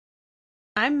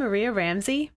I'm Maria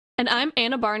Ramsey. And I'm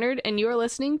Anna Barnard, and you are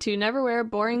listening to Never Wear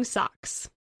Boring Socks.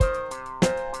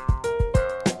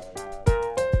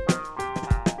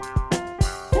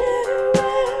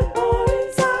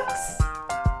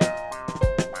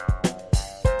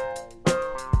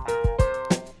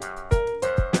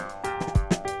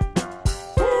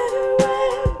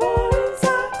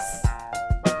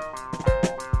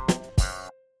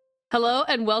 Hello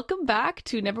and welcome back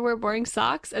to Never Wear Boring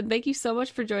Socks, and thank you so much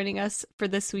for joining us for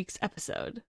this week's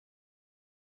episode.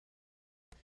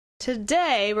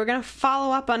 Today, we're going to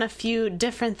follow up on a few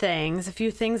different things, a few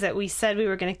things that we said we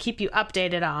were going to keep you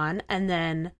updated on, and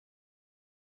then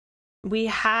we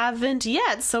haven't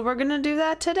yet, so we're going to do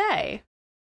that today.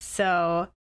 So,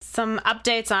 some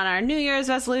updates on our New Year's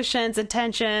resolutions,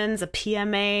 intentions, a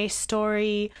PMA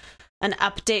story, an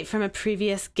update from a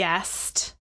previous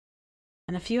guest,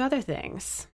 and a few other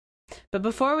things. But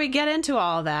before we get into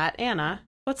all that, Anna,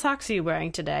 what socks are you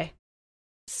wearing today?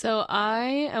 So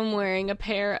I am wearing a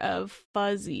pair of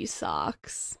fuzzy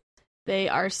socks. They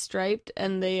are striped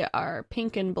and they are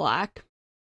pink and black.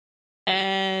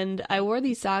 And I wore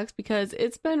these socks because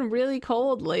it's been really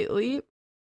cold lately.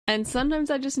 And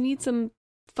sometimes I just need some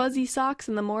fuzzy socks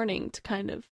in the morning to kind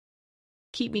of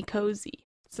keep me cozy.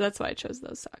 So that's why I chose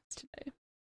those socks today.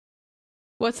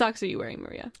 What socks are you wearing,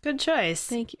 Maria? Good choice.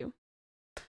 Thank you.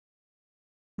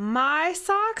 My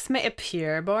socks may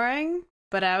appear boring,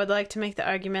 but I would like to make the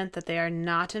argument that they are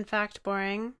not, in fact,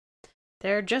 boring.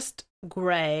 They're just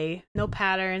gray, no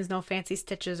patterns, no fancy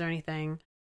stitches or anything,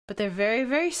 but they're very,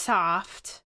 very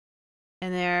soft,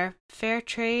 and they're fair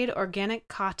trade organic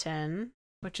cotton,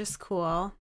 which is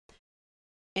cool,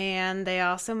 and they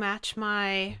also match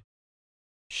my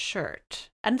shirt.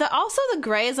 And also the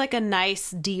gray is like a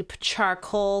nice deep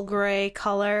charcoal gray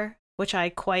color, which I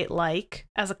quite like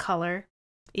as a color,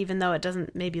 even though it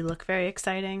doesn't maybe look very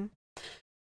exciting.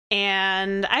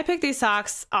 And I picked these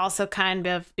socks also kind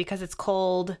of because it's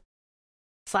cold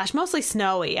 / mostly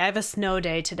snowy. I have a snow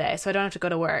day today, so I don't have to go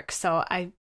to work. So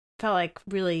I felt like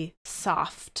really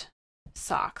soft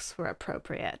socks were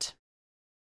appropriate.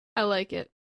 I like it.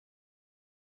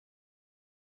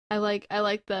 I like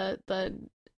the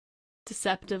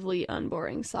deceptively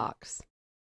unboring socks.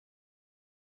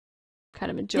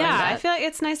 Kind of enjoying that. Yeah, I feel like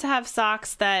it's nice to have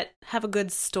socks that have a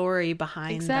good story behind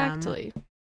them. Exactly.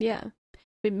 Yeah.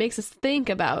 It makes us think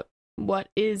about what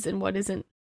is and what isn't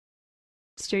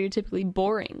stereotypically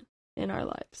boring in our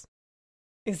lives.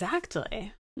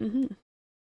 Exactly. Mm-hmm.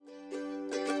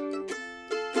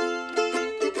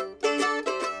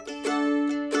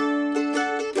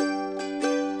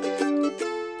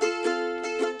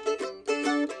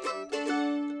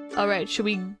 All right, should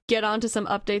we get on to some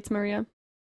updates, Maria?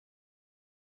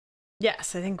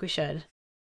 Yes, I think we should.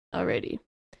 Alrighty.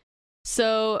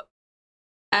 So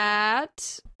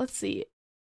let's see,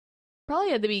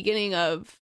 probably at the beginning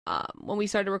of when we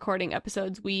started recording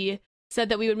episodes, we said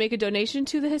that we would make a donation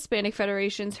to the Hispanic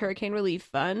Federation's Hurricane Relief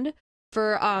Fund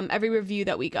for every review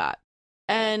that we got.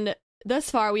 And thus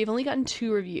far, we've only gotten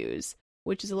 2 reviews,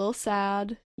 which is a little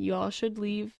sad. You all should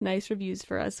leave nice reviews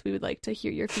for us. We would like to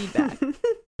hear your feedback.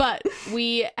 But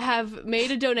we have made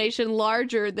a donation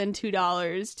larger than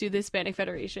 $2 to the Hispanic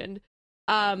Federation.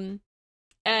 And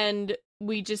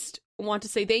we just want to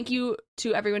say thank you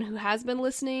to everyone who has been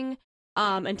listening,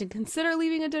 and to consider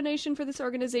leaving a donation for this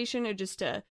organization, or just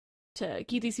to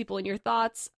keep these people in your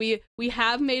thoughts. We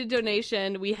have made a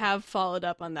donation. We have followed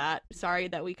up on that. Sorry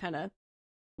that we kind of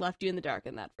left you in the dark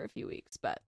on that for a few weeks,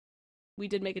 but we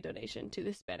did make a donation to the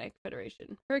Hispanic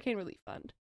Federation Hurricane Relief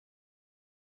Fund.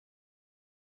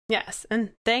 Yes,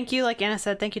 and thank you, like Anna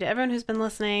said, thank you to everyone who's been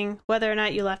listening, whether or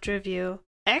not you left a review.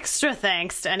 Extra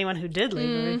thanks to anyone who did leave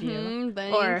a review.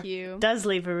 Thank you. Does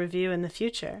leave a review in the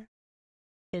future.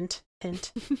 Hint,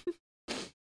 hint.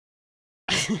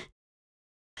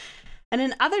 And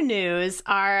in other news,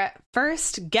 our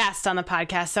first guest on the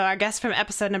podcast, so our guest from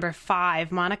episode number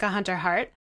 5, Monica Hunter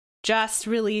Hart, just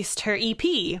released her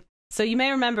EP. So you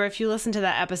may remember, if you listened to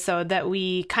that episode, that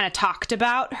we kind of talked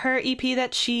about her EP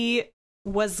that she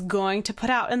was going to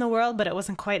put out in the world, but it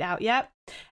wasn't quite out yet.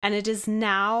 And it is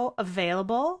now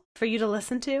available for you to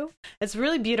listen to. It's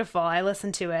really beautiful. I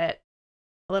listened to it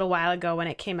a little while ago when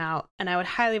it came out, and I would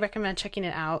highly recommend checking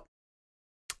it out.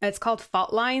 It's called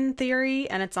Fault Line Theory,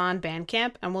 and it's on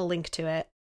Bandcamp, and we'll link to it.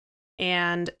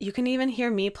 And you can even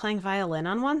hear me playing violin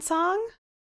on one song,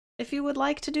 if you would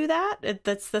like to do that.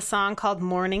 That's the song called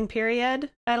Morning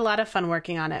Period. I had a lot of fun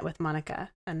working on it with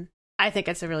Monica, and I think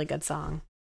it's a really good song.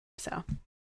 So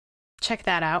check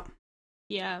that out.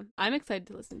 Yeah, I'm excited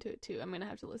to listen to it too. I'm going to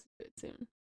have to listen to it soon.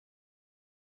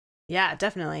 Yeah,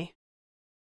 definitely.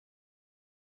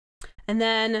 And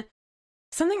then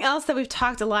something else that we've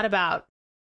talked a lot about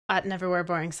at Never Wear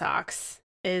Boring Socks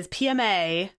is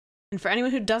PMA. And for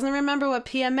anyone who doesn't remember what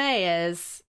PMA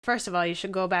is, first of all, you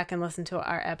should go back and listen to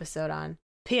our episode on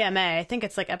PMA. I think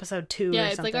it's like episode 2 or something. Yeah,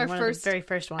 it's like our very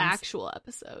first ones. actual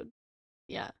episode.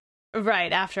 Yeah.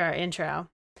 Right, after our intro.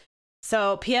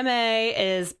 So PMA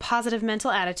is positive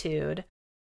mental attitude.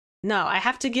 No, I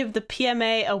have to give the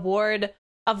PMA award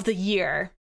of the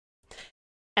year.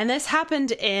 And this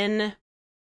happened in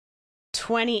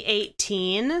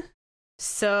 2018.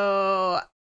 So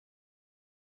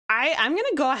I'm going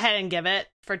to go ahead and give it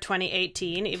for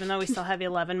 2018, even though we still have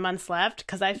 11 months left,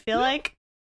 because I feel like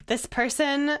this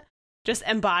person just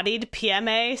embodied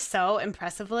PMA so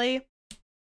impressively.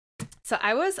 So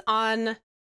I was on,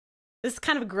 this is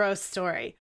kind of a gross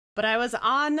story, but I was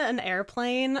on an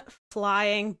airplane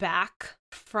flying back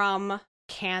from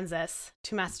Kansas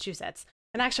to Massachusetts.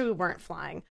 And actually, we weren't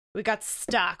flying. We got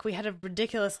stuck. We had a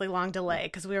ridiculously long delay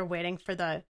because we were waiting for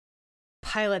the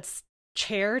pilot's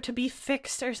chair to be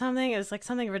fixed or something. It was like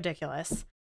something ridiculous.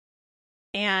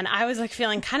 And I was like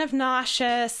feeling kind of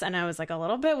nauseous, and I was like a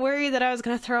little bit worried that I was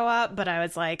going to throw up, but I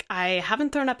was like, I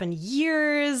haven't thrown up in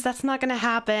years. That's not going to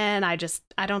happen. I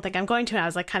don't think I'm going to. And I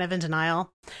was like kind of in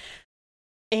denial.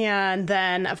 And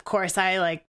then, of course, I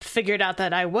like figured out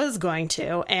that I was going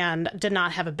to and did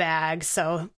not have a bag.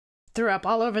 So threw up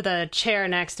all over the chair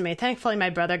next to me. Thankfully, my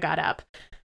brother got up,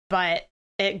 but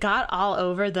it got all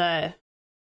over the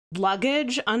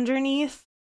luggage underneath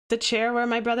the chair where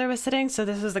my brother was sitting. So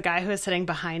this was the guy who was sitting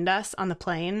behind us on the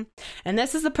plane. And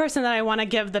this is the person that I want to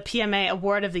give the PMA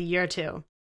award of the year to,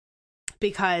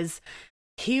 because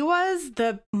he was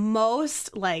the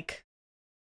most like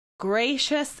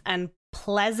gracious and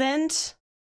pleasant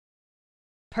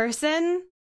person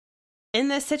in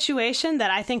this situation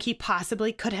that I think he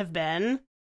possibly could have been.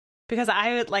 Because I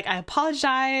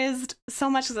apologized so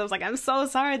much because I was like, I'm so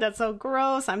sorry. That's so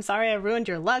gross. I'm sorry I ruined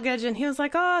your luggage. And he was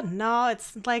like, oh, no,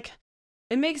 it's like,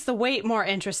 it makes the wait more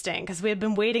interesting because we had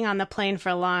been waiting on the plane for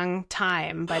a long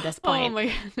time by this point. Oh my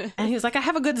goodness. And he was like, I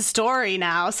have a good story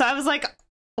now. So I was like,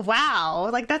 wow,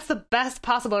 like that's the best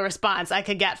possible response I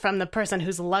could get from the person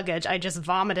whose luggage I just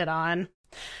vomited on.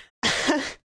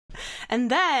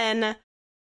 And then,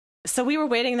 so we were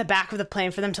waiting in the back of the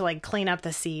plane for them to like clean up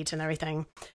the seat and everything.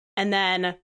 And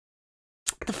then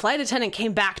the flight attendant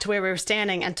came back to where we were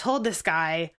standing and told this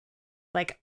guy,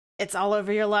 like, it's all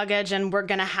over your luggage and we're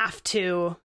going to have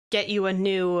to get you a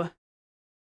new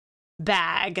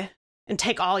bag and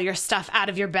take all your stuff out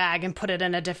of your bag and put it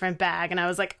in a different bag. And I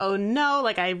was like, oh no,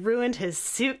 like I ruined his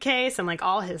suitcase and like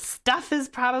all his stuff is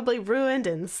probably ruined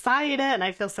inside it. And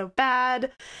I feel so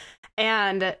bad.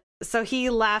 And so he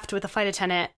left with the flight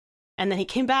attendant. And then he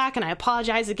came back and I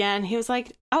apologized again. He was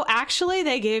like, oh, actually,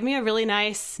 they gave me a really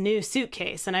nice new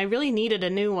suitcase and I really needed a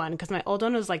new one because my old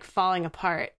one was like falling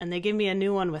apart and they gave me a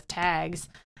new one with tags.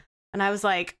 And I was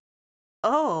like,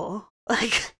 oh,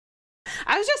 like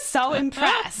I was just so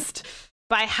impressed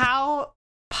by how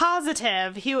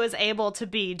positive he was able to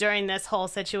be during this whole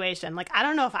situation. Like, I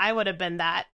don't know if I would have been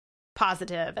that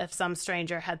positive if some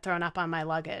stranger had thrown up on my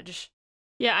luggage.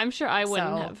 Yeah, I'm sure I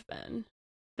wouldn't have been.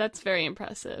 That's very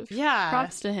impressive. Yeah.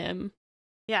 Props to him.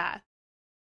 Yeah.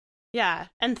 Yeah.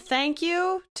 And thank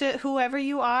you to whoever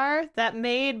you are. That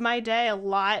made my day a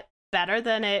lot better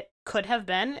than it could have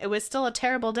been. It was still a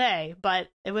terrible day, but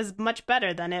it was much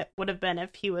better than it would have been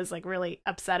if he was like really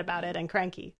upset about it and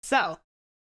cranky. So,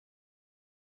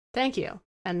 thank you.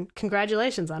 And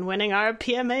congratulations on winning our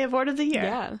PMA Award of the Year.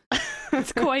 Yeah.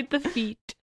 It's quite the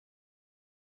feat.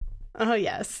 Oh,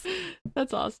 yes.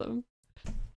 That's awesome.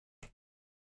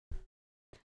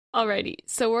 Alrighty,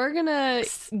 so we're gonna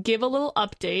give a little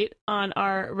update on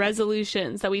our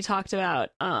resolutions that we talked about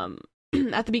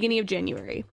at the beginning of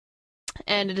January.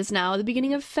 And it is now the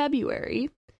beginning of February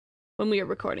when we are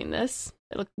recording this.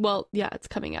 It's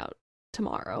coming out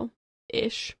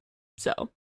tomorrow-ish.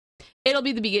 So it'll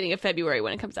be the beginning of February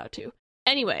when it comes out too.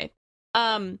 Anyway,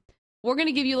 we're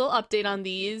gonna give you a little update on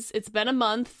these. It's been a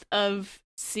month of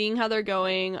seeing how they're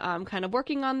going, kind of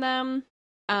working on them.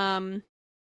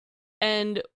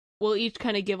 And we'll each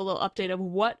kind of give a little update of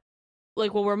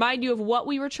we'll remind you of what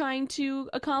we were trying to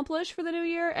accomplish for the new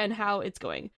year and how it's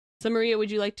going. So, Maria,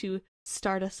 would you like to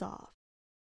start us off?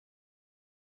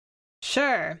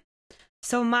 Sure.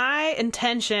 So my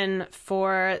intention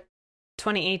for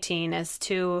 2018 is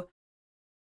to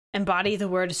embody the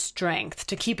word strength,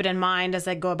 to keep it in mind as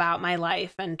I go about my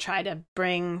life and try to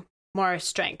bring more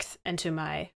strength into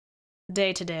my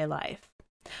day-to-day life.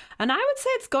 And I would say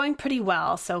it's going pretty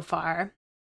well so far.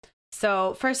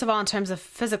 So first of all, in terms of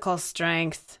physical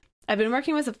strength, I've been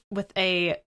working with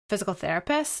a physical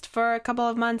therapist for a couple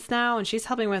of months now, and she's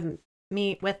helping with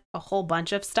me with a whole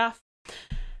bunch of stuff.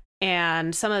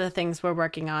 And some of the things we're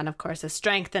working on, of course, is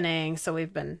strengthening. So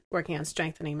we've been working on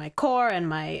strengthening my core and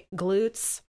my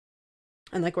glutes,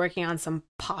 and like working on some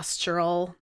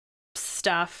postural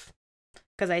stuff,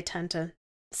 because I tend to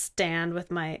stand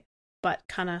with my butt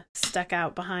kind of stuck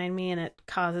out behind me and it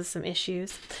causes some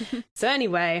issues. So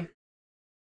anyway,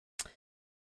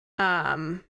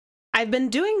 I've been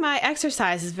doing my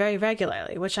exercises very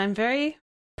regularly, which I'm very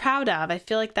proud of. I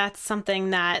feel like that's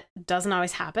something that doesn't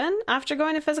always happen after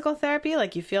going to physical therapy.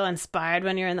 Like, you feel inspired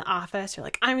when you're in the office. You're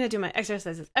like, I'm going to do my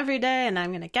exercises every day and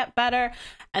I'm going to get better.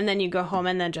 And then you go home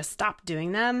and then just stop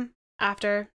doing them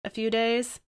after a few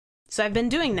days. So I've been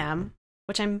doing them,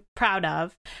 which I'm proud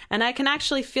of. And I can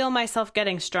actually feel myself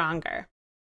getting stronger,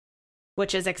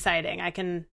 which is exciting. I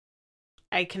can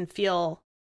feel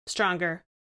stronger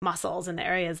muscles in the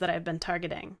areas that I've been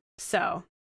targeting. So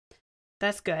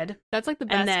that's good. That's like the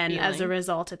best And then feeling. as a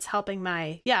result, it's helping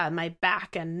my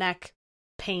back and neck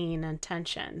pain and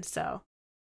tension. So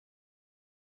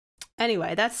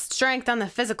anyway, that's strength on the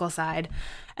physical side.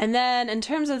 And then in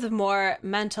terms of the more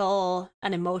mental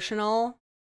and emotional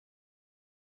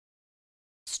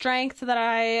strength that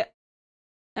I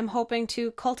am hoping to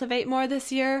cultivate more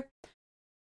this year,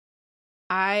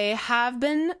 I have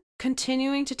been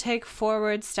continuing to take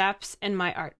forward steps in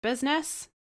my art business,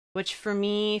 which for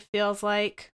me feels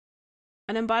like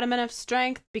an embodiment of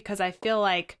strength, because I feel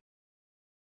like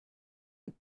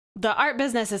the art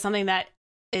business is something that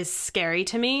is scary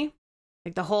to me.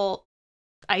 Like the whole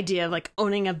idea of like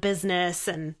owning a business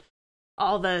and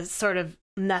all the sort of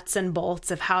nuts and bolts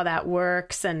of how that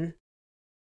works and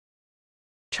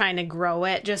trying to grow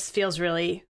it just feels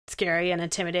really scary and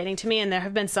intimidating to me. And there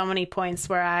have been so many points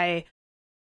where I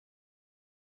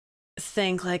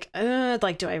think like,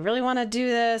 do I really want to do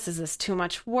this? Is this too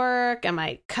much work? Am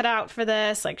I cut out for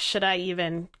this? Like, should I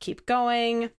even keep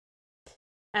going?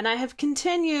 And I have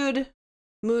continued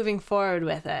moving forward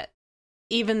with it,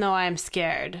 even though I'm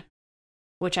scared,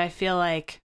 which I feel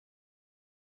like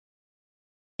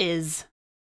is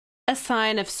a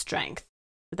sign of strength,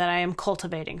 that I am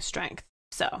cultivating strength.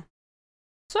 So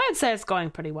I'd say it's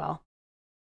going pretty well.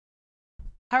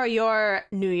 How are your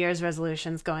New Year's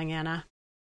resolutions going, Anna?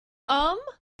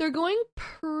 They're going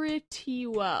pretty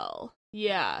well.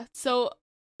 Yeah. So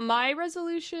my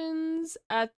resolutions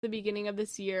at the beginning of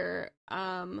this year,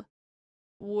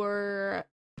 were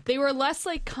less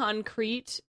like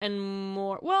concrete and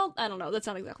more, well, I don't know, that's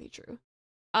not exactly true.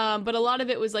 But a lot of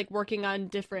it was like working on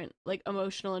different like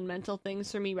emotional and mental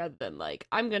things for me, rather than like,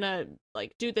 I'm gonna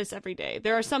like do this every day.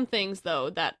 There are some things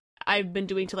though that I've been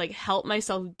doing to like help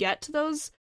myself get to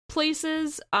those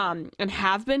places, and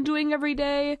have been doing every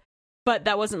day. But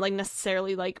that wasn't like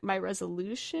necessarily like my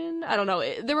resolution. I don't know.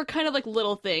 There were kind of like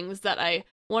little things that I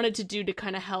wanted to do to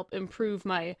kind of help improve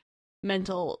my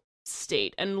mental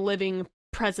state and living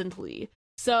presently.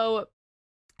 So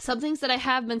some things that I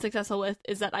have been successful with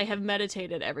is that I have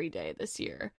meditated every day this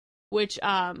year, which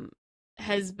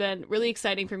has been really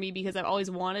exciting for me because I've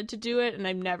always wanted to do it and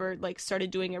I've never like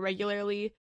started doing it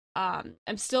regularly. I'm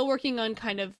still working on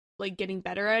kind of like getting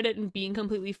better at it and being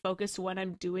completely focused when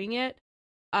I'm doing it.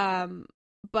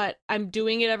 But I'm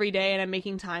doing it every day and I'm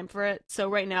making time for it. So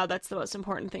right now that's the most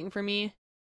important thing for me.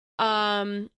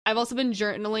 I've also been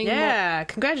journaling. Yeah,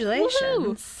 congratulations.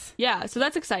 Woohoo! Yeah, so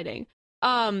that's exciting.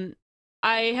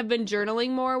 I have been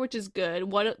journaling more, which is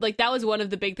good. That was one of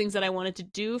the big things that I wanted to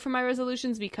do for my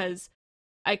resolutions, because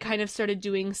I kind of started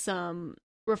doing some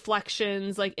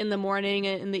reflections like in the morning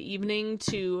and in the evening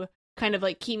to kind of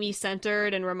like keep me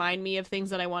centered and remind me of things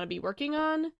that I want to be working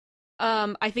on.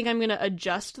 I think I'm going to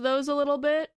adjust those a little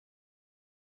bit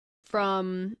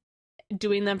from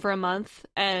doing them for a month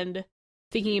and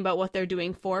thinking about what they're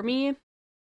doing for me.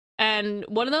 And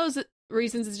one of those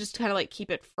reasons is just to kind of like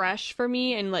keep it fresh for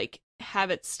me and like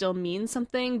have it still mean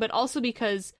something, but also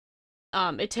because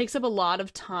it takes up a lot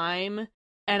of time,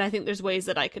 and I think there's ways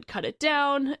that I could cut it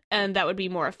down and that would be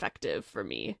more effective for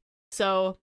me.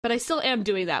 So, but I still am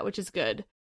doing that, which is good.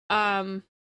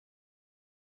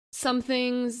 Some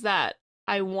things that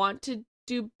I want to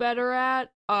do better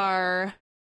at are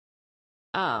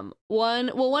one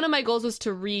of my goals was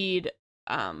to read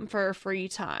for free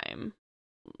time,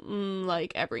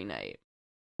 like every night,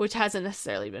 which hasn't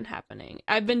necessarily been happening.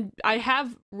 I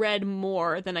have read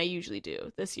more than I usually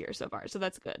do this year so far, so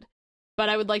that's good. But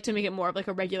I would like to make it more of like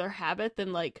a regular habit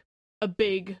than like a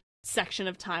big section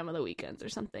of time on the weekends or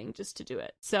something just to do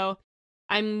it. So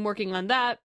I'm working on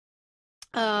that.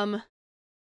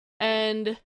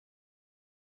 And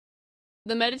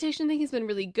the meditation thing has been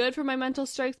really good for my mental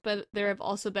strength, but there have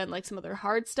also been like some other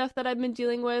hard stuff that I've been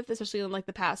dealing with, especially in like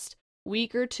the past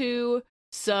week or two.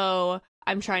 So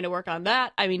I'm trying to work on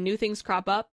that. I mean, new things crop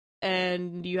up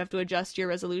and you have to adjust your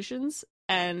resolutions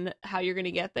and how you're going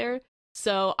to get there.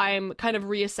 So I'm kind of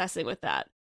reassessing with that.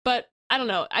 But I don't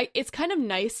know. It's kind of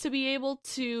nice to be able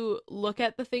to look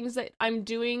at the things that I'm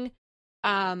doing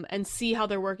and see how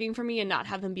they're working for me and not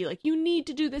have them be like, you need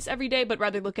to do this every day, but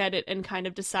rather look at it and kind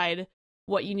of decide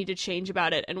what you need to change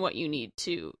about it and what you need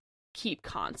to keep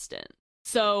constant.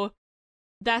 So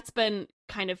that's been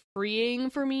kind of freeing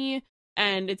for me,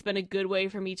 and it's been a good way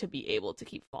for me to be able to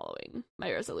keep following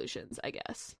my resolutions, I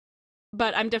guess.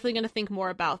 But I'm definitely going to think more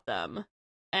about them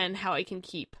and how I can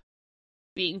keep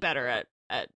being better at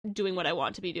doing what I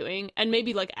want to be doing, and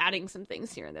maybe like adding some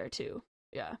things here and there too.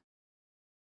 Yeah.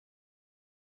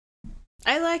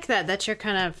 I like that you're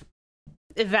kind of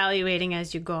evaluating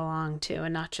as you go along too,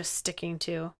 and not just sticking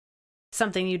to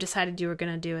something you decided you were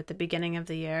going to do at the beginning of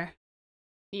the year.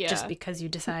 Yeah. Just because you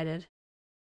decided.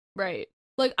 Right.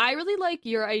 Like, I really like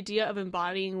your idea of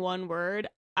embodying one word.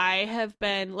 I have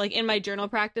been, like, in my journal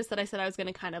practice that I said I was going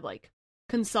to kind of, like,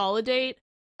 consolidate,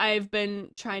 I've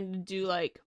been trying to do,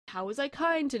 like, how was I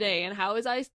kind today? And how was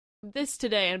I this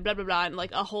today? And blah, blah, blah. And,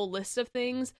 like, a whole list of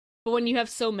things. But when you have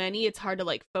so many, it's hard to,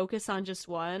 like, focus on just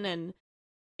one and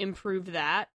improve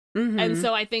that. Mm-hmm. And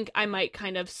so I think I might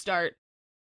kind of start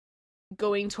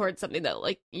going towards something that,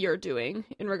 like, you're doing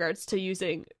in regards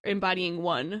to embodying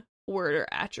one word or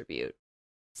attribute.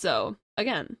 So,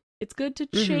 again, it's good to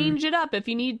change it up if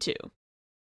you need to.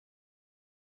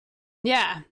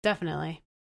 Yeah, definitely.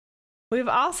 We've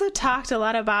also talked a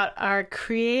lot about our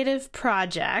creative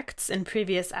projects in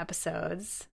previous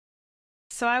episodes.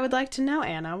 So I would like to know,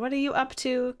 Anna, what are you up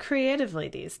to creatively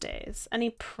these days? Any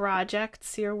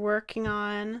projects you're working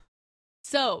on?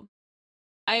 So,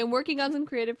 I am working on some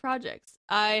creative projects.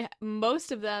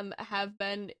 Most of them have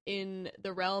been in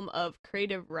the realm of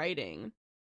creative writing,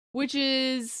 which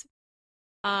is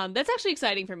that's actually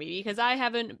exciting for me because I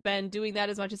haven't been doing that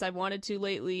as much as I've wanted to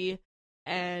lately,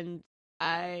 and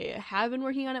I have been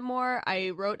working on it more. I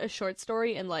wrote a short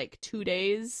story in like 2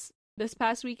 days this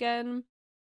past weekend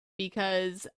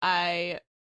because I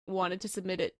wanted to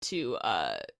submit it to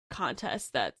a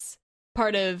contest that's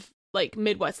part of like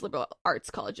Midwest liberal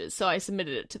arts colleges, so I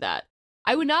submitted it to that.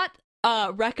 I would not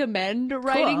recommend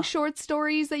writing short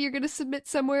stories that you're going to submit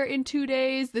somewhere in 2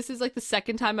 days. This is like the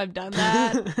second time I've done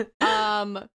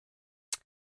that.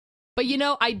 But you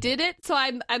know, I did it, so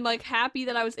I'm like happy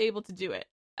that I was able to do it.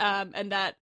 And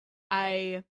that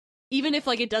I, even if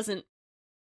like it doesn't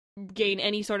gain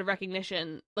any sort of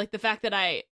recognition, like the fact that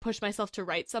I pushed myself to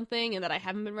write something and that I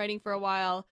haven't been writing for a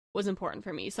while was important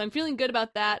for me. So I'm feeling good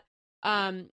about that.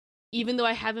 Even though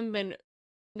I haven't been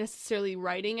necessarily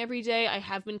writing every day, I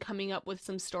have been coming up with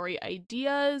some story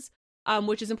ideas,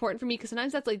 which is important for me because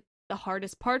sometimes that's like the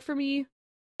hardest part for me.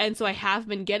 And so I have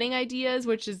been getting ideas,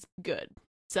 which is good.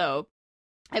 So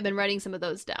I've been writing some of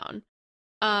those down.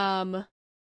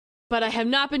 But I have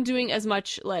not been doing as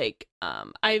much like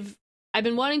I've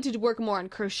been wanting to work more on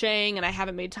crocheting, and I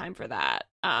haven't made time for that.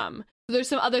 So there's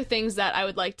some other things that I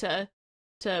would like to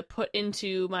put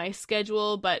into my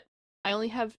schedule, but I only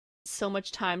have so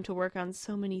much time to work on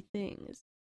so many things.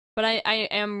 But I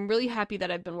am really happy that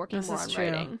I've been working more on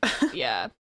writing. Yeah.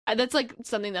 That's like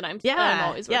something that I'm always working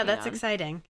on. Yeah, that's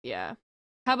exciting. Yeah.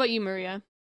 How about you, Maria?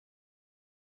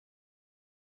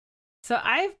 So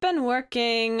I've been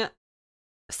working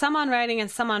some on writing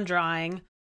and some on drawing.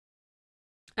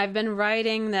 I've been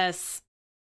writing this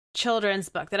children's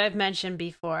book that I've mentioned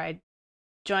before. I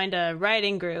joined a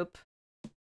writing group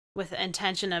with the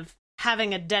intention of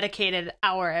having a dedicated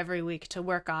hour every week to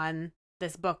work on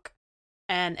this book.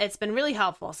 And it's been really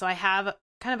helpful. So I have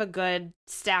kind of a good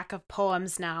stack of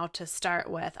poems now to start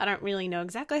with. I don't really know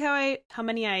exactly how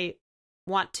many I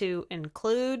want to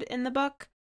include in the book,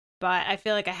 but I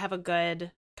feel like I have a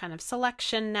good kind of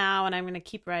selection now, and I'm going to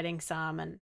keep writing some,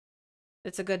 and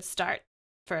it's a good start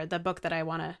for the book that I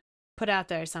want to put out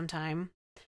there sometime.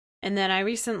 And then I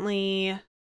recently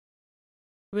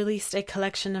released a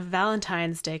collection of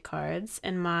Valentine's Day cards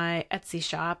in my Etsy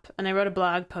shop, and I wrote a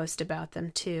blog post about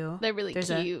them too. They're really There's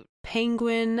cute. A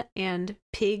penguin and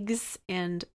pigs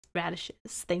and radishes.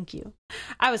 Thank you.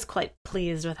 I was quite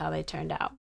pleased with how they turned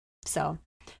out. So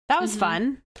that was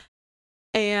fun.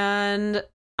 And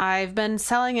I've been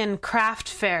selling in craft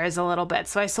fairs a little bit.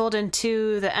 So I sold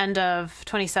into the end of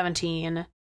 2017.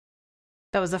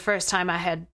 That was the first time I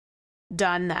had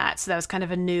done that. So that was kind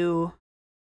of a new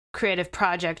creative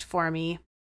project for me.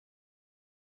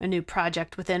 A new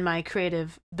project within my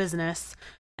creative business.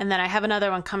 And then I have another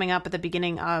one coming up at the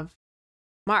beginning of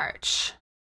March.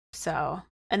 So,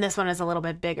 and this one is a little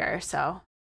bit bigger, so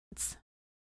it's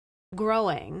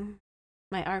growing.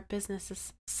 My art business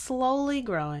is slowly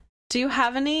growing. Do you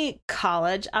have any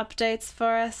college updates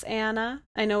for us, Anna?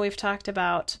 I know we've talked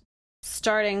about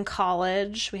starting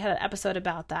college. We had an episode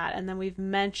about that, and then we've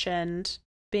mentioned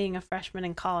being a freshman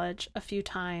in college a few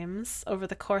times over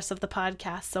the course of the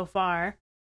podcast so far.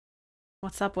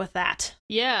 What's up with that?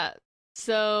 Yeah.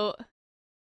 So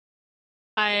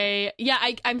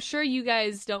I'm sure you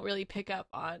guys don't really pick up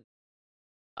on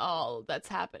all that's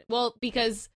happening. Well,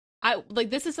 because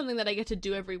this is something that I get to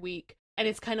do every week, and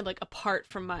it's kind of like apart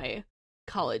from my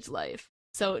college life.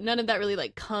 So none of that really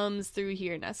like comes through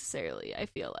here necessarily, I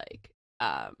feel like.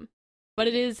 But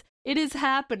it is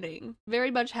happening.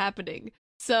 Very much happening.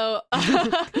 So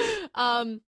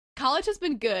college has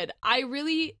been good. I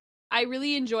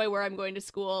really enjoy where I'm going to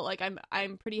school. Like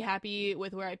I'm pretty happy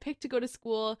with where I picked to go to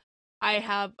school. I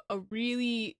have a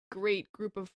really great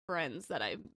group of friends that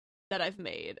I've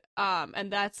made.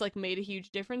 And that's like made a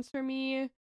huge difference for me.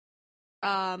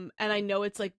 And I know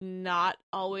it's like not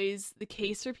always the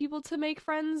case for people to make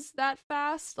friends that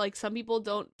fast. Like some people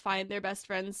don't find their best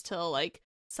friends till like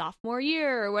sophomore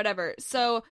year or whatever.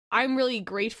 So I'm really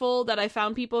grateful that I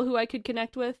found people who I could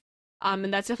connect with.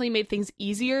 And that's definitely made things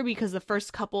easier because the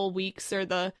first couple weeks or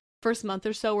the first month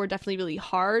or so were definitely really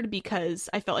hard because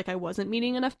I felt like I wasn't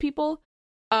meeting enough people.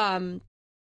 So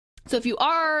if you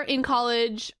are in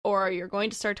college or you're going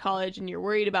to start college and you're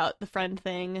worried about the friend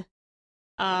thing,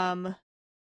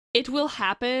 it will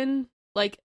happen.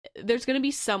 Like there's going to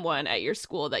be someone at your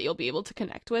school that you'll be able to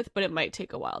connect with, but it might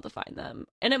take a while to find them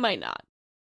and it might not.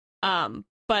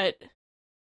 But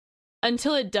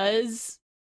until it does,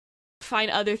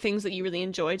 find other things that you really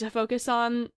enjoy to focus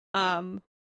on,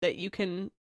 that you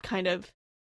can kind of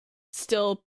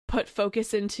still put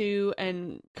focus into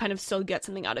and kind of still get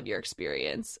something out of your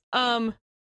experience. In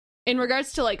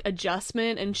regards to like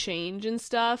adjustment and change and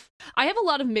stuff, I have a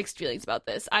lot of mixed feelings about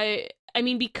this. I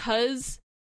mean, because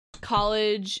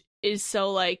college is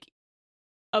so like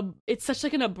it's such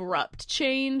like an abrupt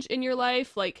change in your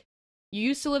life. Like you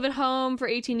used to live at home for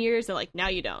 18 years and like now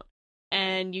you don't.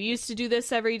 And you used to do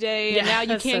this every day, and now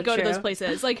you can't go to those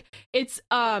places. Like it's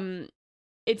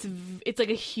like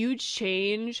a huge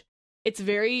change. It's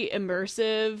very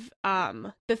immersive.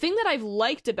 The thing that I've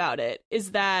liked about it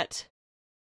is that,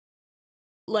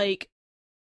 like,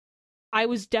 I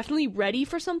was definitely ready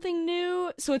for something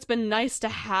new. So it's been nice to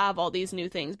have all these new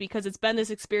things because it's been this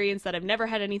experience that I've never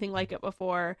had anything like it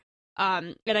before.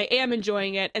 And I am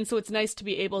enjoying it, and so it's nice to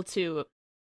be able to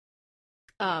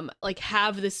like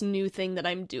have this new thing that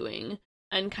I'm doing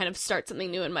and kind of start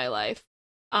something new in my life.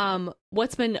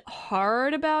 What's been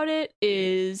hard about it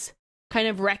is kind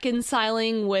of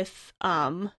reconciling with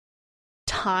time,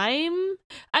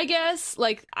 I guess.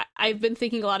 Like I've been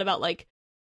thinking a lot about like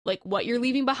what you're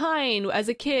leaving behind as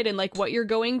a kid and like what you're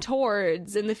going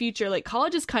towards in the future. Like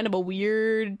college is kind of a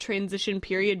weird transition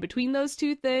period between those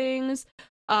two things.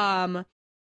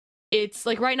 It's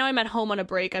like right now I'm at home on a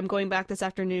break. I'm going back this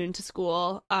afternoon to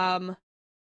school. And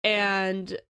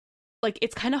like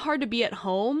it's kind of hard to be at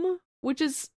home, which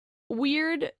is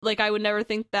weird. Like I would never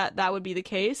think that would be the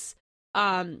case.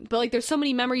 But like there's so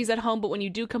many memories at home, but when you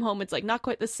do come home, it's like not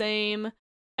quite the same.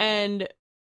 And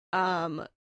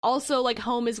also like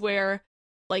home is where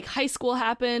like high school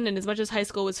happened, and as much as high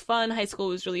school was fun, high school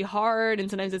was really hard, and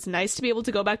sometimes it's nice to be able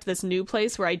to go back to this new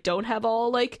place where I don't have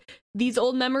all like these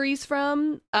old memories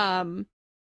from. And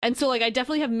so like I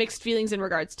definitely have mixed feelings in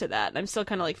regards to that, and I'm still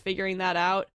kind of like figuring that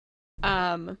out.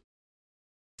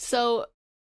 So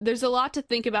there's a lot to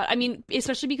think about. I mean,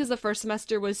 especially because the first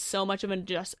semester was so much of an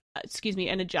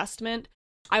adjustment.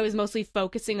 I was mostly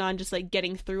focusing on just like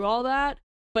getting through all that,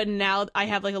 but now I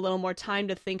have like a little more time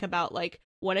to think about like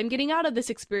what I'm getting out of this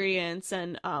experience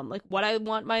and like what I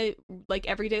want my like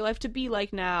everyday life to be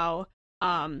like now,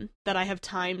 that I have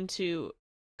time to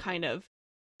kind of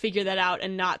figure that out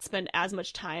and not spend as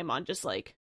much time on just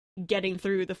like getting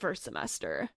through the first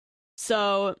semester.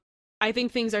 So I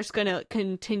think things are just going to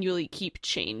continually keep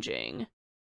changing,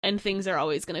 and things are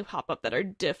always going to pop up that are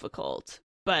difficult,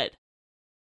 but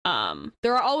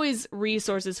there are always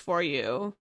resources for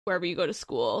you wherever you go to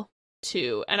school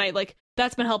too. And I like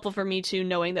that's been helpful for me too,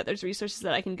 knowing that there's resources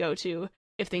that I can go to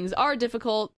if things are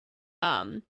difficult.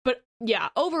 But yeah,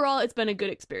 overall it's been a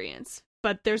good experience,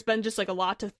 but there's been just like a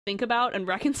lot to think about and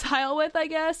reconcile with, I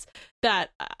guess, that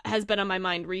has been on my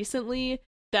mind recently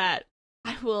that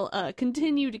I will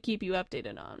continue to keep you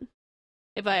updated on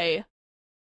if I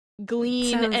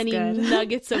glean Sounds any good.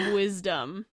 nuggets of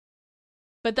wisdom.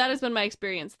 But that has been my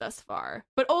experience thus far.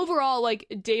 But overall, like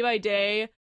day by day,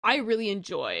 I really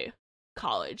enjoy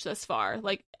college thus far.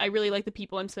 Like, I really like the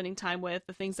people I'm spending time with,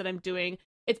 the things that I'm doing.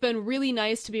 It's been really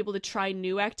nice to be able to try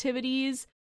new activities.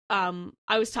 I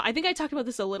think I talked about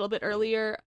this a little bit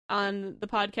earlier on the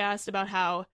podcast about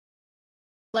how,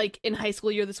 like, in high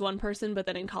school you're this one person, but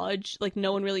then in college, like,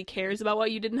 no one really cares about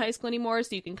what you did in high school anymore,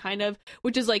 so you can kind of,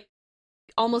 which is like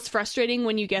almost frustrating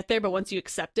when you get there, but once you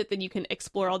accept it, then you can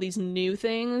explore all these new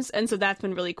things. And so that's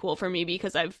been really cool for me,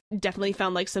 because I've definitely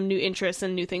found like some new interests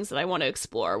and new things that I want to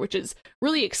explore, which is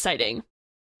really exciting.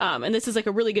 And this is like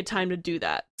a really good time to do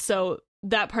that. So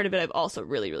that part of it I've also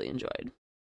really, really enjoyed.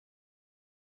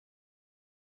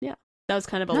 Yeah, that was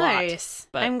kind of a lot.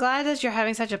 But I'm glad that you're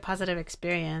having such a positive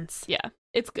experience. Yeah,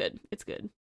 it's good. It's good.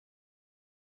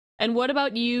 And what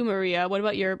about you, Maria? What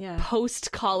about your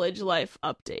post-college life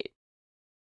update?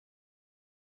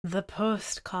 The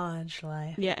post-college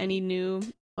life. Yeah, any new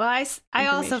Well, I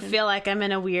also feel like I'm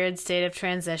in a weird state of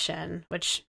transition,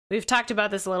 which we've talked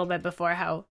about this a little bit before,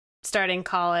 how starting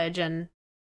college and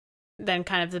then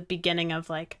kind of the beginning of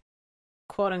like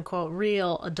quote unquote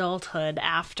real adulthood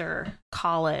after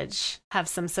college have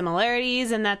some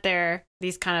similarities, in that they're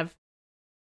these kind of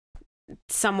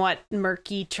somewhat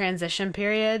murky transition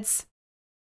periods.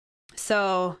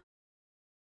 So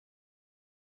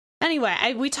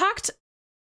anyway, we talked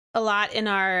a lot in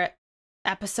our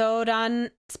episode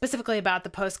on specifically about the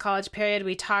post-college period.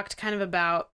 We talked kind of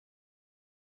about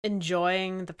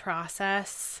enjoying the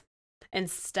process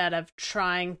instead of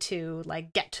trying to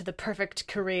like get to the perfect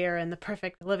career and the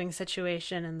perfect living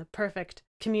situation and the perfect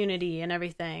community and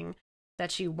everything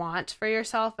that you want for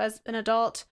yourself as an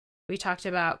adult. We talked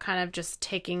about kind of just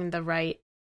taking the right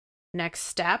next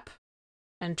step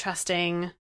and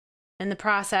trusting in the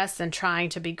process and trying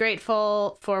to be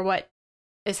grateful for what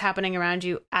is happening around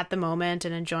you at the moment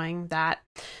and enjoying that.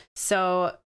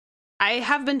 So I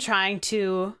have been trying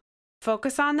to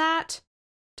focus on that,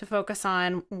 to focus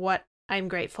on what I'm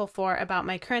grateful for about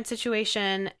my current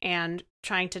situation, and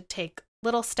trying to take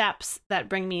little steps that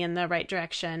bring me in the right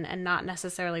direction, and not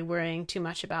necessarily worrying too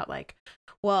much about like,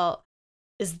 well,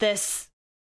 is this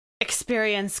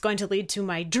experience going to lead to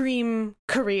my dream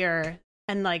career?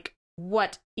 And like,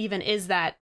 what even is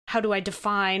that? How do I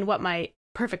define what my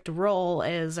perfect role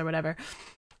is or whatever?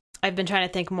 I've been trying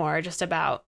to think more just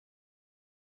about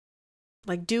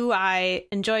like, do I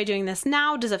enjoy doing this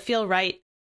now? Does it feel right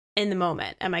in the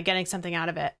moment? Am I getting something out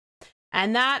of it?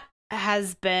 And that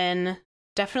has been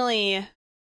definitely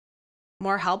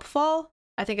more helpful.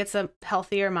 I think it's a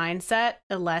healthier mindset,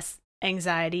 a less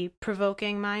anxiety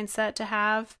provoking mindset to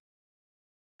have.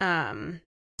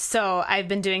 So I've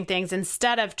been doing things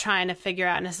instead of trying to figure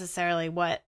out necessarily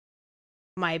what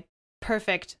my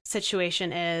perfect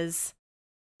situation is.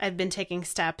 I've been taking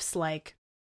steps like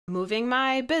moving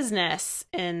my business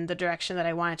in the direction that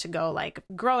I want it to go, like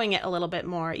growing it a little bit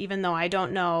more, even though I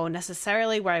don't know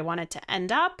necessarily where I want it to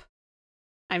end up.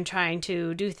 I'm trying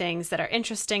to do things that are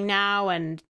interesting now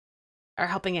and are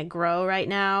helping it grow right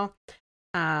now.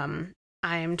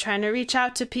 I'm trying to reach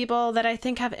out to people that I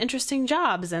think have interesting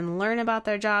jobs and learn about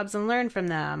their jobs and learn from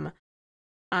them.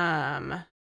 I'm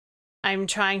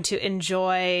trying to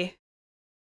enjoy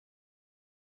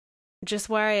just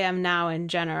where I am now in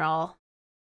general.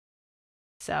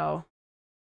 So,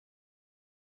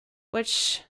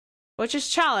 which is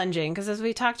challenging, because as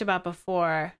we talked about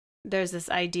before, there's this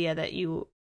idea that you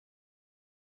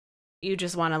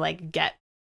just want to like get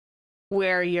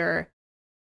where you're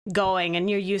going, and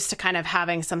you're used to kind of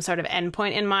having some sort of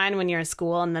endpoint in mind when you're in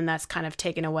school, and then that's kind of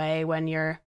taken away when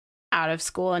you're out of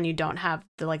school and you don't have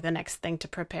the next thing to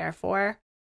prepare for.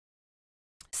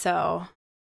 So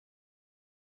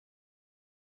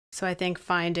I think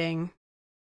finding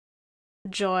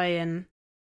joy in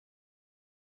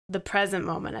the present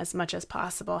moment as much as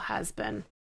possible has been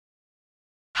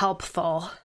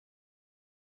helpful.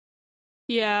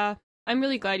 Yeah, I'm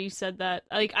really glad you said that.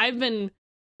 Like, I've been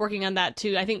working on that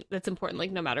too. I think that's important,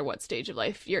 like, no matter what stage of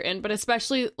life you're in, but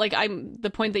especially like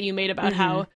the point that you made about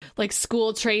how like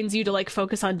school trains you to like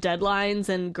focus on deadlines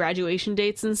and graduation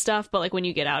dates and stuff, but like when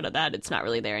you get out of that, it's not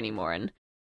really there anymore, and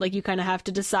like you kind of have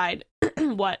to decide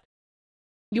what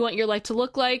you want your life to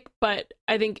look like. But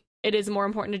I think it is more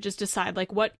important to just decide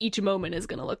like what each moment is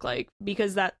going to look like,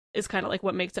 because that is kind of like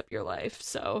what makes up your life.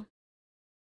 So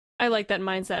I like that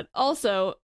mindset.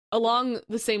 Also, along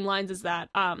the same lines as that,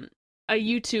 a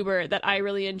YouTuber that I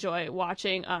really enjoy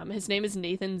watching, his name is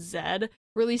Nathan Zed,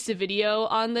 released a video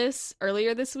on this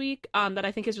earlier this week that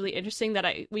I think is really interesting, that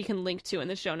we can link to in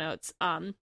the show notes.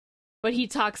 But he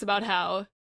talks about how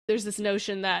there's this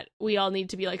notion that we all need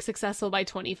to be like successful by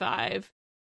 25,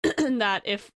 and that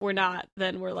if we're not,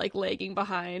 then we're like lagging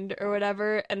behind or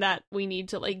whatever, and that we need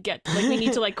to like we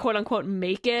need to like quote unquote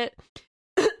make it.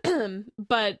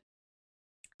 But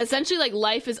essentially, like,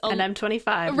 life is only, and I'm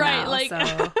 25 right now, like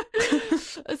so.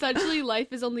 essentially life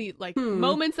is only like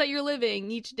moments that you're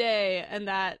living each day, and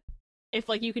that if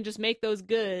like you can just make those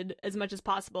good as much as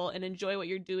possible and enjoy what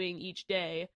you're doing each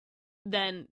day,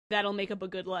 then that'll make up a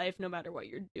good life no matter what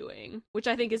you're doing, which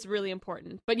I think is really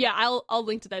important. But yeah, I'll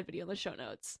link to that video in the show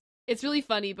notes. It's really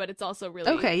funny, but it's also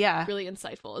really really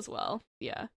insightful as well.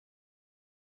 Yeah.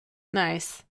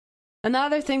 Nice.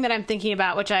 Another thing that I'm thinking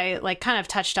about, which I like kind of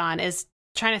touched on, is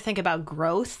trying to think about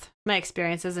growth, my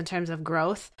experiences in terms of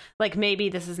growth. Like, maybe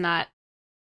this is not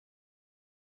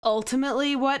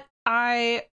ultimately what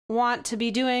I want to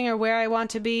be doing or where I want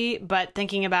to be, but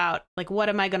thinking about like, what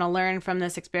am I going to learn from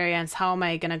this experience? How am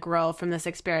I going to grow from this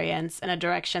experience in a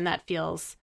direction that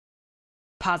feels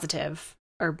positive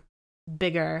or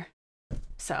bigger?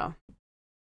 So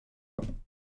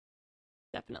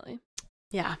definitely.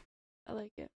 Yeah. I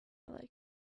like it.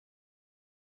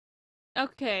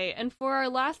 Okay, and for our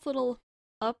last little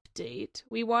update,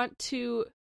 we want to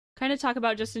kind of talk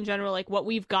about just in general, like, what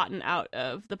we've gotten out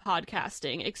of the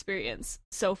podcasting experience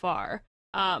so far.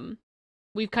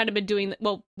 We've kind of been doing,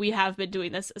 we have been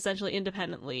doing this essentially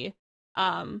independently,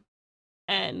 and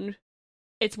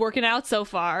it's working out so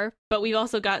far, but we've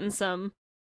also gotten some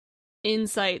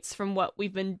insights from what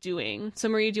we've been doing. So,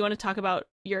 Marie, do you want to talk about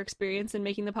your experience in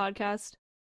making the podcast?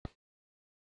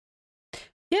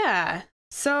 Yeah.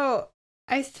 So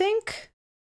I think,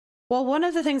 well, one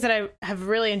of the things that I have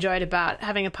really enjoyed about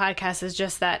having a podcast is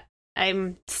just that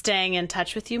I'm staying in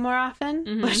touch with you more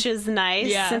often, which is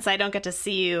nice since I don't get to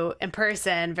see you in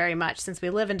person very much since we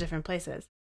live in different places.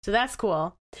 So that's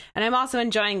cool. And I'm also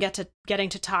enjoying getting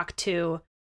to talk to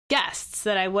guests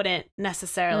that I wouldn't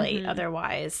necessarily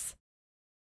otherwise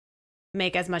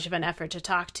make as much of an effort to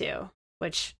talk to,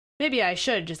 which maybe I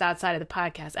should just outside of the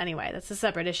podcast anyway. That's a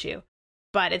separate issue.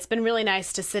 But it's been really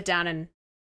nice to sit down and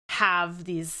have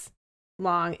these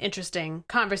long, interesting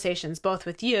conversations, both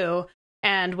with you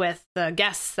and with the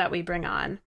guests that we bring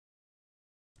on.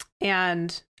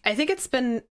 And I think it's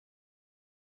been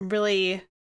really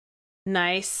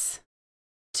nice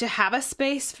to have a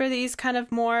space for these kind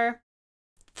of more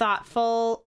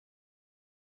thoughtful,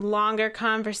 longer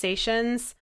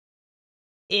conversations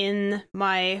in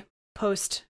my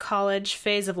post-college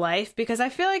phase of life, because I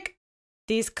feel like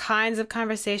these kinds of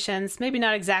conversations, maybe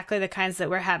not exactly the kinds that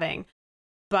we're having,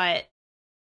 but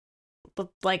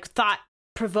like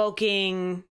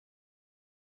thought-provoking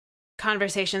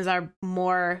conversations are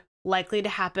more likely to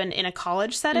happen in a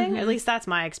college setting. At least that's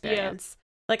my experience.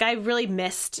 Yeah. Like, I really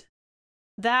missed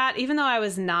that, even though I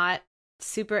was not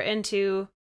super into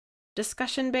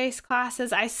discussion-based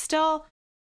classes. I still,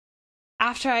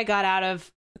 after I got out of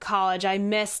college, I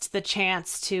missed the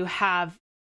chance to have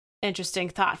interesting,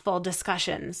 thoughtful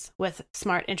discussions with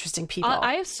smart, interesting people.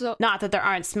 Not that there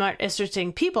aren't smart,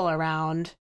 interesting people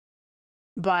around,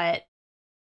 but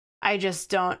I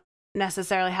just don't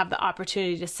necessarily have the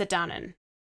opportunity to sit down and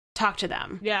talk to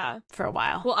them for a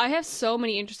while. Well, I have so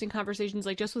many interesting conversations,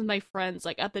 like, just with my friends,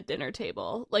 like, at the dinner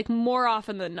table, like, more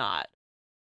often than not.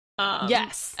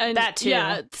 Yes, and that too.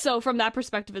 Yeah, so from that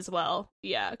perspective as well,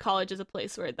 college is a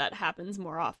place where that happens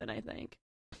more often, I think.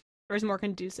 Or is more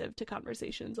conducive to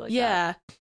conversations like that. Yeah.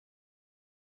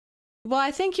 Well,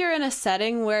 I think you're in a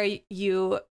setting where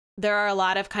there are a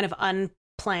lot of kind of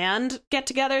unplanned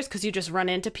get-togethers, because you just run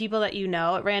into people that you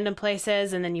know at random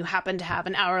places, and then you happen to have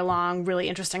an hour-long, really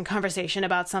interesting conversation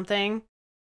about something.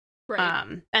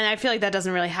 Right. And I feel like that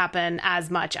doesn't really happen as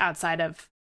much outside of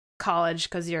college,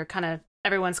 because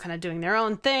everyone's kind of doing their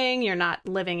own thing. You're not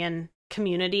living in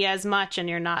community as much, and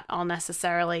you're not all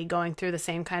necessarily going through the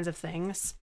same kinds of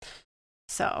things.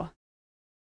 So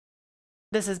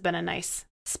this has been a nice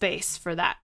space for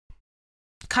that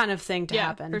kind of thing to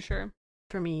happen. For sure.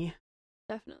 For me.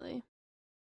 Definitely.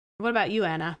 What about you,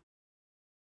 Anna?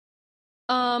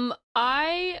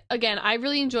 I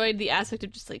really enjoyed the aspect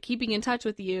of just like keeping in touch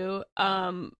with you.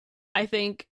 I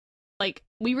think like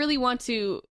we really want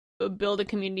to build a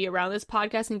community around this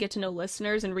podcast and get to know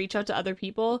listeners and reach out to other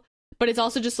people. But it's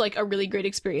also just like a really great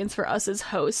experience for us as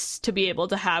hosts to be able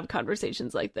to have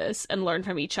conversations like this and learn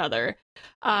from each other.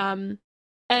 And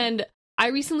I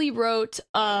recently wrote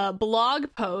a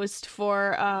blog post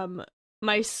for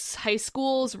my high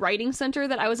school's writing center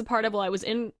that I was a part of while I was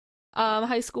in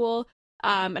high school.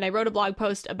 And I wrote a blog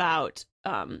post about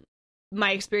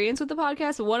my experience with the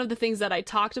podcast. One of the things that I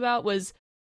talked about was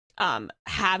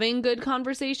having good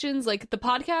conversations. Like, the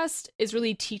podcast is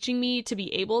really teaching me to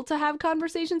be able to have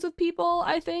conversations with people,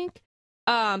 I think.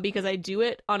 because I do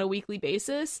it on a weekly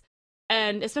basis.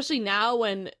 And especially now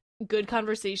when good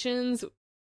conversations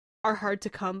are hard to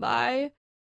come by,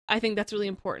 I think that's really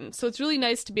important. So it's really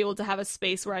nice to be able to have a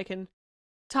space where I can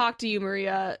talk to you,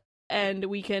 Maria, and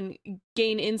we can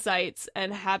gain insights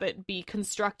and have it be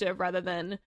constructive rather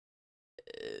than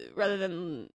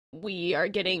we are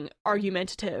getting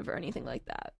argumentative or anything like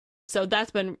that. So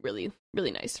that's been really,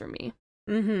 really nice for me.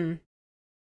 Mm-hmm.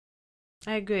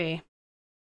 I agree.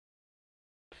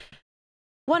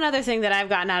 One other thing that I've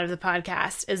gotten out of the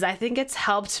podcast is I think it's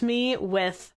helped me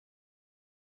with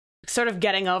sort of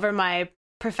getting over my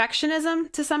perfectionism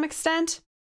to some extent.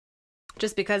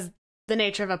 Just because the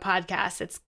nature of a podcast,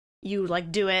 it's you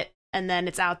like do it and then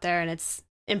it's out there and it's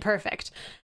imperfect.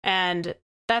 And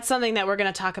that's something that we're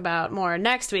going to talk about more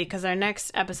next week, because our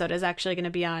next episode is actually going to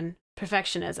be on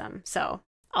perfectionism. So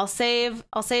I'll save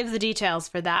the details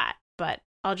for that, but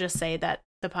I'll just say that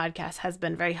the podcast has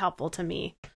been very helpful to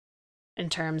me in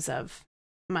terms of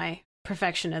my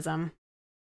perfectionism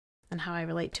and how I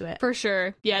relate to it. For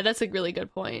sure. Yeah, that's a really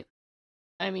good point.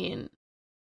 I mean,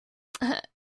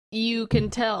 you can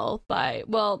tell by,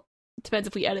 well, it depends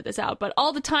if we edit this out, but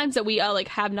all the times that we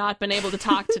have not been able to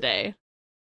talk today.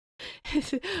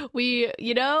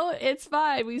 It's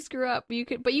fine. We screw up.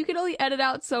 But you can only edit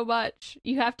out so much.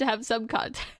 You have to have some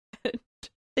content.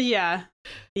 Yeah.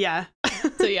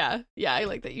 So yeah, I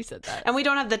like that you said that. And we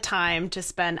don't have the time to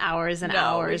spend hours and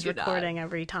hours recording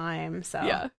every time. So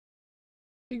yeah,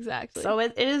 exactly. So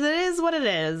it is what it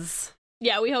is.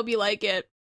 Yeah, we hope you like it.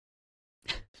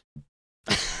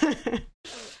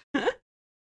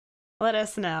 Let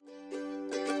us know.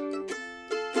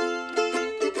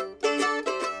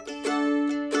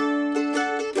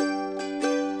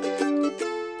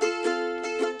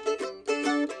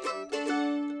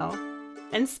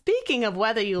 And speaking of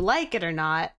whether you like it or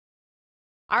not,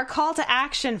 our call to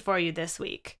action for you this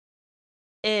week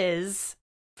is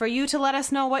for you to let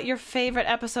us know what your favorite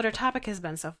episode or topic has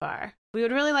been so far. We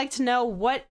would really like to know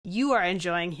what you are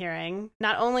enjoying hearing,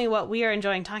 not only what we are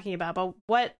enjoying talking about, but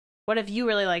what have you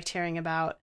really liked hearing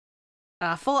about?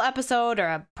 A full episode or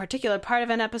a particular part of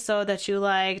an episode that you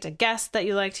liked, a guest that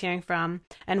you liked hearing from,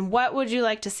 and what would you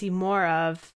like to see more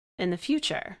of in the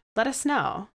future? Let us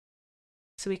know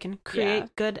so we can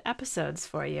create good episodes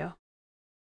for you.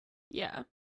 Yeah.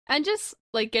 And just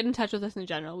get in touch with us in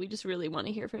general. We just really want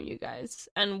to hear from you guys,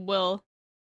 and we'll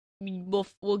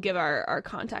give our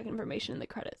contact information in the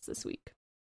credits this week.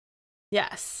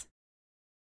 Yes.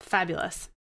 Fabulous.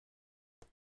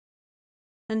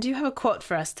 And do you have a quote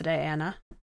for us today, Anna?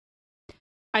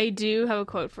 I do have a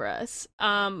quote for us.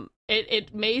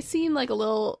 It may seem like a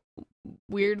little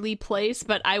weirdly placed,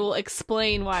 but I will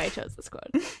explain why I chose this quote.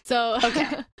 So,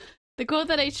 okay. The quote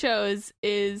that I chose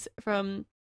is from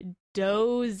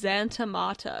Do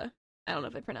Xantamata. I don't know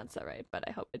if I pronounced that right, but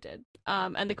I hope it did.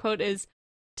 And the quote is,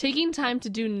 "Taking time to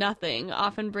do nothing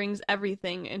often brings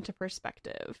everything into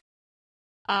perspective."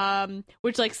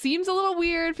 Which seems a little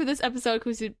weird for this episode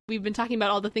because we've been talking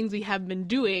about all the things we have been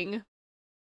doing.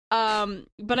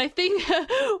 But I think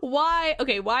why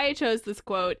I chose this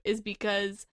quote is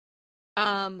because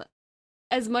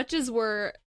as much as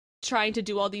we're trying to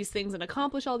do all these things and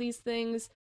accomplish all these things,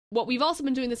 what we've also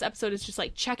been doing this episode is just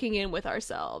checking in with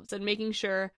ourselves and making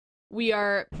sure we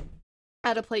are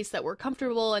at a place that we're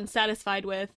comfortable and satisfied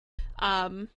with,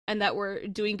 and that we're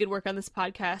doing good work on this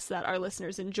podcast that our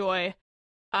listeners enjoy.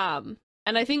 And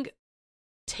I think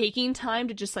taking time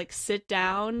to just sit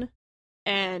down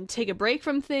and take a break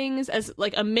from things as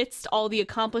amidst all the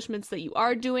accomplishments that you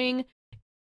are doing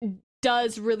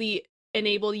does really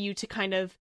enable you to kind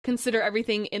of consider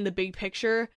everything in the big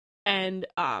picture and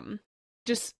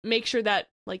just make sure that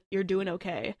you're doing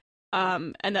okay,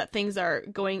 and that things are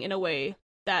going in a way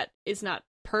that is not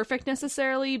perfect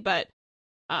necessarily, but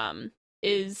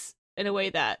is in a way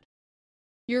that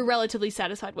you're relatively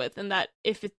satisfied with, and that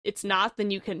if it's not,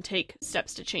 then you can take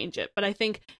steps to change it. But I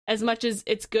think as much as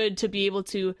it's good to be able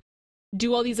to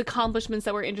do all these accomplishments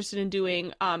that we're interested in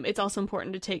doing, it's also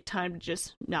important to take time to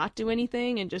just not do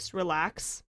anything and just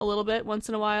relax a little bit once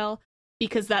in a while,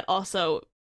 because that also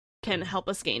can help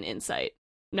us gain insight.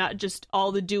 Not just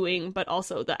all the doing, but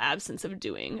also the absence of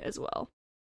doing as well.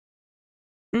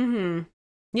 Mm-hmm.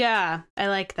 Yeah, I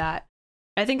like that.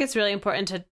 I think it's really important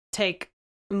to take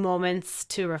moments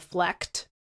to reflect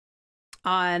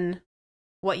on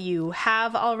what you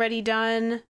have already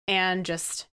done and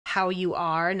just how you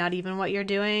are, not even what you're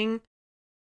doing,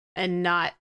 and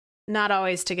not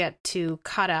always to get too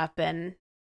caught up in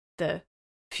the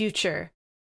future,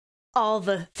 all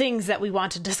the things that we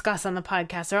want to discuss on the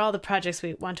podcast or all the projects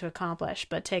we want to accomplish,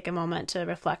 but take a moment to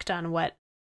reflect on what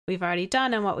we've already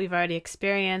done and what we've already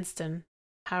experienced and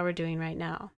how we're doing right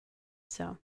now.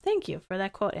 So thank you for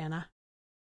that quote, Anna.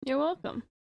 You're welcome.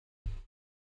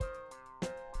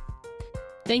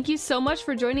 Thank you so much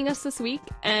for joining us this week,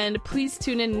 and please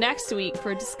tune in next week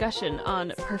for a discussion on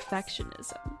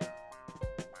perfectionism.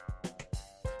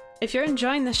 If you're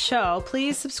enjoying the show,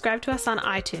 please subscribe to us on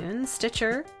iTunes,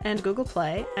 Stitcher, and Google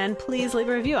Play, and please leave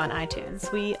a review on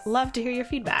iTunes. We love to hear your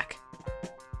feedback.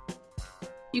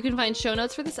 You can find show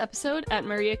notes for this episode at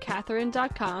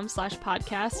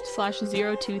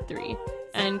mariacatherine.com/podcast/023.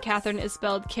 And Catherine is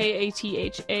spelled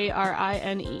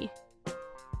Katharine.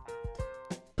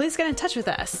 Please get in touch with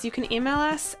us. You can email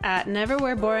us at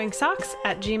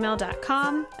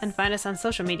neverwearboringsocks@gmail.com and find us on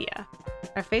social media.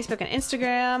 Our Facebook and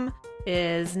Instagram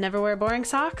is Never Wear Boring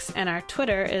Socks, and our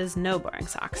Twitter is No Boring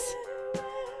Socks.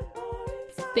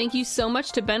 Thank you so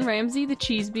much to Ben Ramsey, the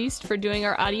Cheese Beast, for doing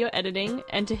our audio editing,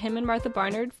 and to him and Martha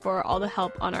Barnard for all the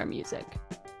help on our music.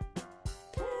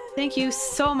 Thank you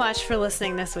so much for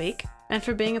listening this week and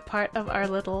for being a part of our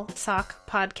little sock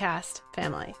podcast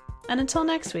family. And until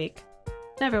next week,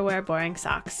 never wear boring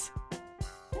socks.